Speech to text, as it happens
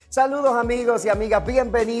Saludos amigos y amigas,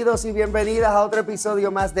 bienvenidos y bienvenidas a otro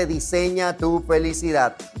episodio más de Diseña tu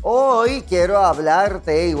Felicidad. Hoy quiero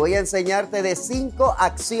hablarte y voy a enseñarte de 5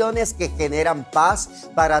 acciones que generan paz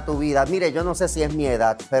para tu vida. Mire, yo no sé si es mi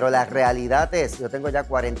edad, pero la realidad es, yo tengo ya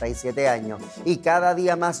 47 años y cada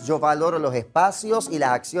día más yo valoro los espacios y las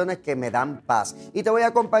acciones que me dan paz. Y te voy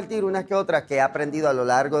a compartir unas que otras que he aprendido a lo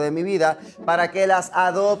largo de mi vida para que las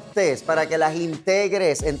adoptes, para que las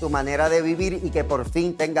integres en tu manera de vivir y que por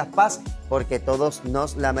fin tengas paz, porque todos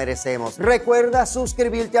nos la merecemos. Recuerda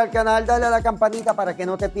suscribirte al canal, dale a la campanita para que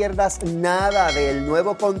no te pierdas nada del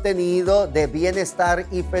nuevo contenido de bienestar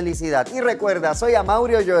y felicidad. Y recuerda, soy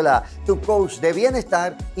Amaury Oyola, tu coach de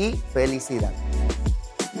bienestar y felicidad.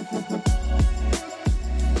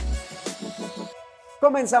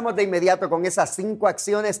 Comenzamos de inmediato con esas 5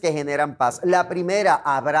 acciones que generan paz. La primera,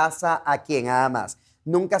 abraza a quien amas.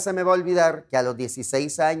 Nunca se me va a olvidar que a los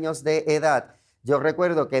 16 años de edad, yo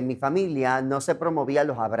recuerdo que en mi familia no se promovían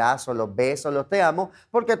los abrazos, los besos, los te amo,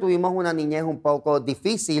 porque tuvimos una niñez un poco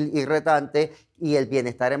difícil y retante y el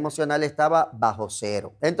bienestar emocional estaba bajo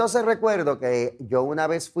cero. Entonces recuerdo que yo una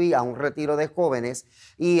vez fui a un retiro de jóvenes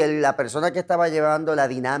y la persona que estaba llevando la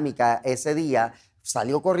dinámica ese día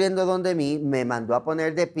salió corriendo donde mí, me mandó a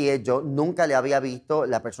poner de pie, yo nunca le había visto,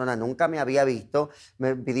 la persona nunca me había visto,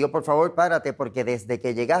 me pidió por favor párate porque desde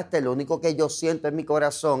que llegaste lo único que yo siento en mi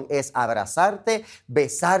corazón es abrazarte,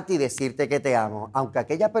 besarte y decirte que te amo. Aunque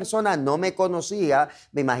aquella persona no me conocía,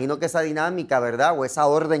 me imagino que esa dinámica, ¿verdad? O esa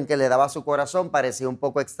orden que le daba a su corazón parecía un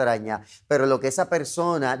poco extraña, pero lo que esa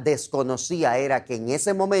persona desconocía era que en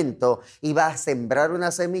ese momento iba a sembrar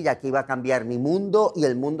una semilla que iba a cambiar mi mundo y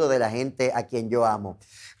el mundo de la gente a quien yo amo.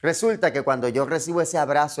 Resulta que cuando yo recibo ese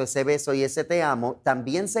abrazo, ese beso y ese te amo,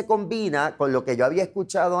 también se combina con lo que yo había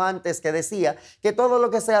escuchado antes que decía que todo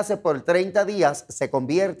lo que se hace por 30 días se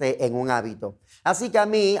convierte en un hábito. Así que a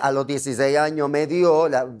mí, a los 16 años,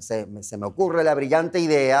 se me ocurre la brillante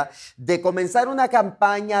idea de comenzar una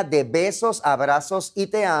campaña de besos, abrazos y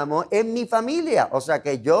te amo en mi familia. O sea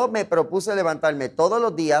que yo me propuse levantarme todos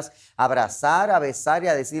los días, abrazar, a besar y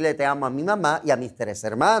a decirle te amo a mi mamá y a mis 3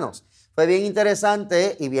 hermanos. Fue bien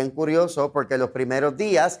interesante y bien curioso porque los primeros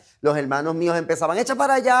días los hermanos míos empezaban, echa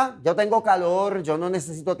para allá, yo tengo calor, yo no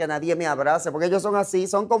necesito que nadie me abrace, porque ellos son así,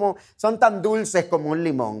 son tan dulces como un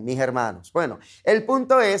limón, mis hermanos. Bueno, el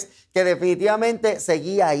punto es que definitivamente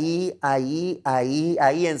seguí ahí,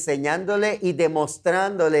 enseñándole y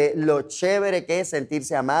demostrándole lo chévere que es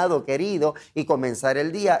sentirse amado, querido y comenzar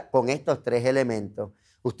el día con estos 3 elementos.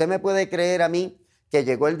 Usted me puede creer a mí que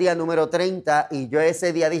llegó el día número 30 y yo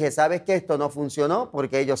ese día dije, ¿sabes qué? Esto no funcionó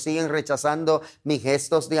porque ellos siguen rechazando mis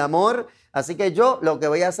gestos de amor. Así que yo lo que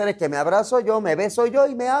voy a hacer es que me abrazo yo, me beso yo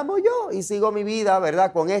y me amo yo y sigo mi vida,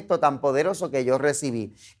 ¿verdad? Con esto tan poderoso que yo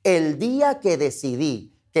recibí. El día que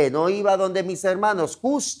decidí que no iba donde mis hermanos,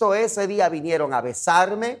 justo ese día vinieron a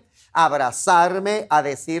besarme, a abrazarme, a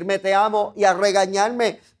decirme te amo y a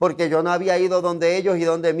regañarme porque yo no había ido donde ellos y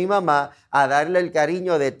donde mi mamá a darle el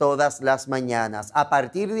cariño de todas las mañanas. A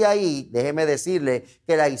partir de ahí, déjeme decirle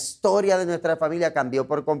que la historia de nuestra familia cambió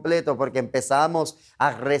por completo porque empezamos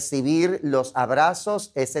a recibir los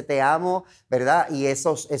abrazos, ese te amo, ¿verdad? Y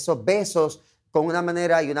esos besos con una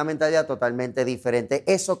manera y una mentalidad totalmente diferente.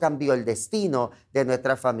 Eso cambió el destino de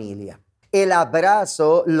nuestra familia. El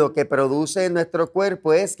abrazo lo que produce en nuestro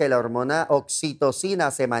cuerpo es que la hormona oxitocina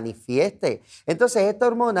se manifieste. Entonces esta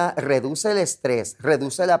hormona reduce el estrés,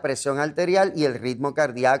 reduce la presión arterial y el ritmo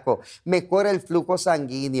cardíaco, mejora el flujo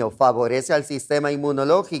sanguíneo, favorece al sistema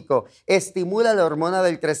inmunológico, estimula la hormona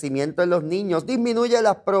del crecimiento en los niños, disminuye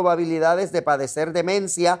las probabilidades de padecer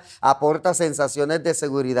demencia, aporta sensaciones de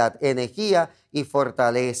seguridad, energía y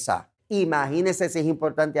fortaleza. Imagínense si es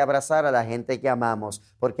importante abrazar a la gente que amamos,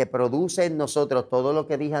 porque produce en nosotros todo lo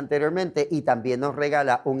que dije anteriormente y también nos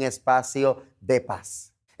regala un espacio de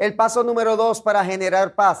paz. El paso número 2 para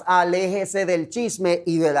generar paz, aléjese del chisme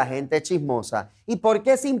y de la gente chismosa. ¿Y por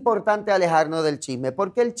qué es importante alejarnos del chisme?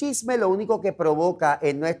 Porque el chisme lo único que provoca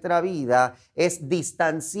en nuestra vida es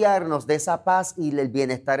distanciarnos de esa paz y el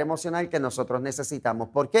bienestar emocional que nosotros necesitamos.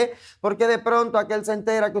 ¿Por qué? Porque de pronto aquel se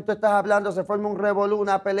entera que usted está hablando, se forma un revolú,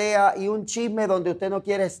 una pelea y un chisme donde usted no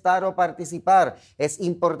quiere estar o participar. Es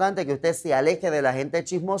importante que usted se aleje de la gente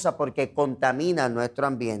chismosa porque contamina nuestro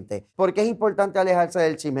ambiente. ¿Por qué es importante alejarse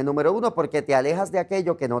del chisme? Número 1, porque te alejas de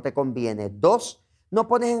aquello que no te conviene. 2, no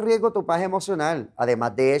pones en riesgo tu paz emocional.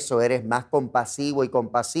 Además de eso, eres más compasivo y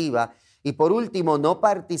compasiva. Y por último, no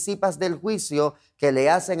participas del juicio que le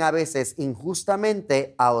hacen a veces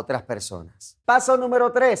injustamente a otras personas. Paso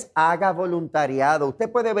número 3, haga voluntariado. Usted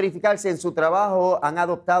puede verificar si en su trabajo han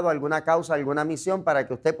adoptado alguna causa, alguna misión para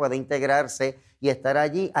que usted pueda integrarse y estar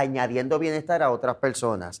allí añadiendo bienestar a otras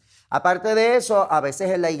personas. Aparte de eso, a veces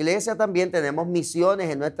en la iglesia también tenemos misiones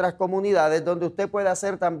en nuestras comunidades donde usted puede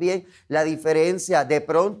hacer también la diferencia. De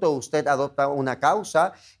pronto usted adopta una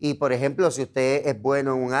causa y, por ejemplo, si usted es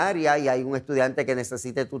bueno en un área y hay un estudiante que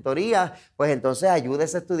necesite tutoría, pues entonces ayude a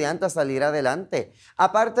ese estudiante a salir adelante.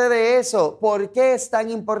 Aparte de eso, ¿por qué es tan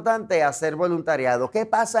importante hacer voluntariado? ¿Qué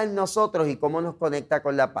pasa en nosotros y cómo nos conecta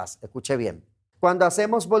con la paz? Escuche bien. Cuando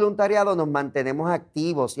hacemos voluntariado nos mantenemos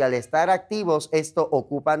activos y al estar activos esto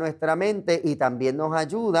ocupa nuestra mente y también nos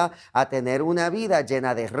ayuda a tener una vida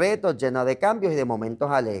llena de retos, llena de cambios y de momentos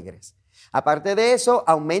alegres. Aparte de eso,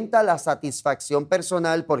 aumenta la satisfacción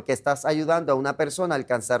personal porque estás ayudando a una persona a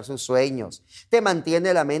alcanzar sus sueños. Te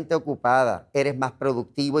mantiene la mente ocupada, eres más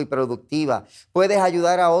productivo y productiva, puedes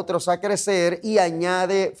ayudar a otros a crecer y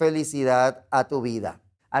añade felicidad a tu vida.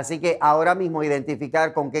 Así que ahora mismo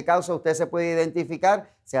identificar con qué causa usted se puede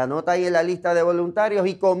identificar, se anota ahí en la lista de voluntarios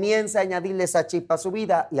y comienza a añadirle esa chispa a su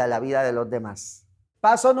vida y a la vida de los demás.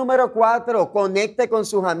 Paso número 4, conecte con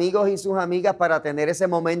sus amigos y sus amigas para tener ese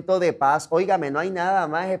momento de paz. Óigame, no hay nada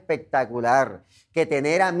más espectacular que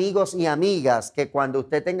tener amigos y amigas que cuando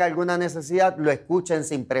usted tenga alguna necesidad lo escuchen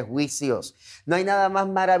sin prejuicios. No hay nada más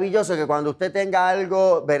maravilloso que cuando usted tenga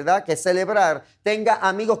algo, ¿verdad?, que celebrar, tenga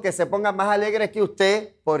amigos que se pongan más alegres que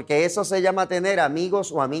usted, porque eso se llama tener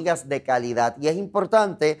amigos o amigas de calidad. Y es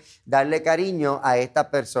importante darle cariño a estas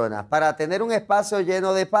personas. Para tener un espacio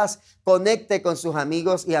lleno de paz, conecte con sus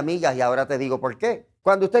amigos y amigas. Y ahora te digo por qué.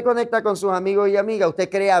 Cuando usted conecta con sus amigos y amigas, usted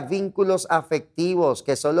crea vínculos afectivos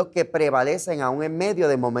que son los que prevalecen aún en medio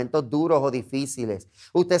de momentos duros o difíciles.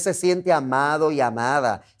 Usted se siente amado y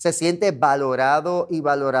amada, se siente valorado y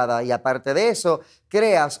valorada. Y aparte de eso,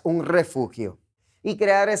 creas un refugio. Y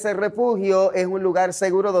crear ese refugio es un lugar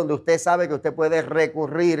seguro donde usted sabe que usted puede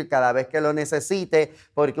recurrir cada vez que lo necesite,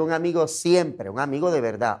 porque un amigo siempre, un amigo de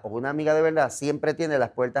verdad o una amiga de verdad siempre tiene las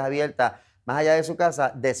puertas abiertas más allá de su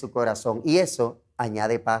casa, de su corazón. Y eso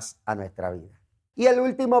añade paz a nuestra vida. Y el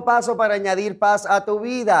último paso para añadir paz a tu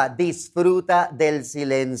vida, disfruta del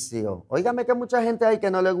silencio. Óigame que mucha gente hay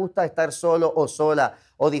que no le gusta estar solo o sola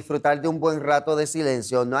o disfrutar de un buen rato de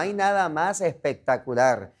silencio. No hay nada más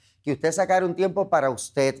espectacular que usted sacar un tiempo para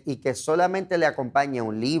usted y que solamente le acompañe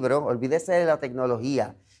un libro. Olvídese de la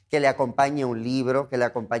tecnología. Que le acompañe un libro, que le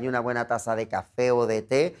acompañe una buena taza de café o de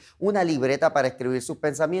té, una libreta para escribir sus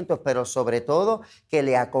pensamientos, pero sobre todo que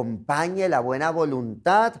le acompañe la buena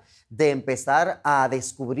voluntad de empezar a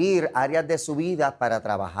descubrir áreas de su vida para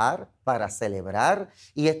trabajar, para celebrar,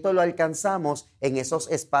 y esto lo alcanzamos en esos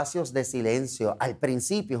espacios de silencio. Al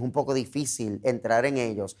principio es un poco difícil entrar en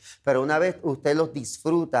ellos, pero una vez usted los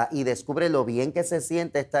disfruta y descubre lo bien que se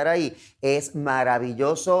siente estar ahí, es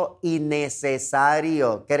maravilloso y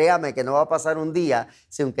necesario. Créame que no va a pasar un día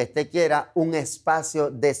sin que usted quiera un espacio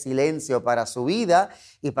de silencio para su vida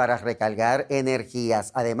y para recargar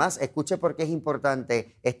energías. Además, escuche por qué es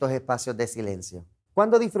importante estos espacios de silencio.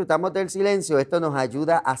 Cuando disfrutamos del silencio, esto nos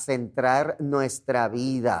ayuda a centrar nuestra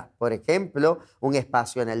vida. Por ejemplo, un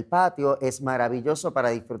espacio en el patio es maravilloso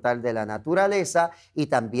para disfrutar de la naturaleza y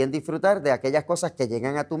también disfrutar de aquellas cosas que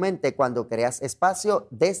llegan a tu mente cuando creas espacio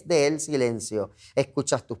desde el silencio.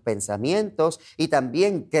 Escuchas tus pensamientos y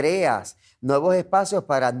también creas nuevos espacios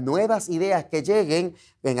para nuevas ideas que lleguen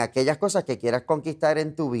en aquellas cosas que quieras conquistar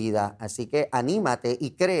en tu vida. Así que anímate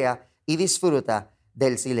y crea y disfruta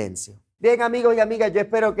del silencio. Bien, amigos y amigas, yo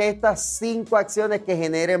espero que estas 5 acciones que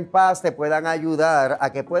generen paz te puedan ayudar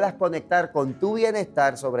a que puedas conectar con tu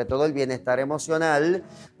bienestar, sobre todo el bienestar emocional,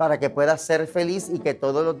 para que puedas ser feliz y que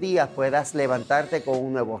todos los días puedas levantarte con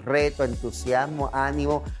un nuevo reto, entusiasmo,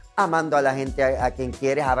 ánimo, amando a la gente a quien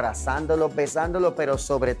quieres, abrazándolos, besándolos, pero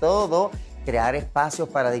sobre todo crear espacios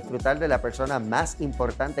para disfrutar de la persona más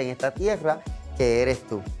importante en esta tierra, que eres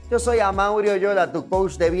tú. Yo soy Amaury Oyola, tu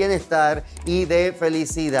coach de bienestar y de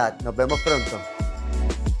felicidad. Nos vemos pronto.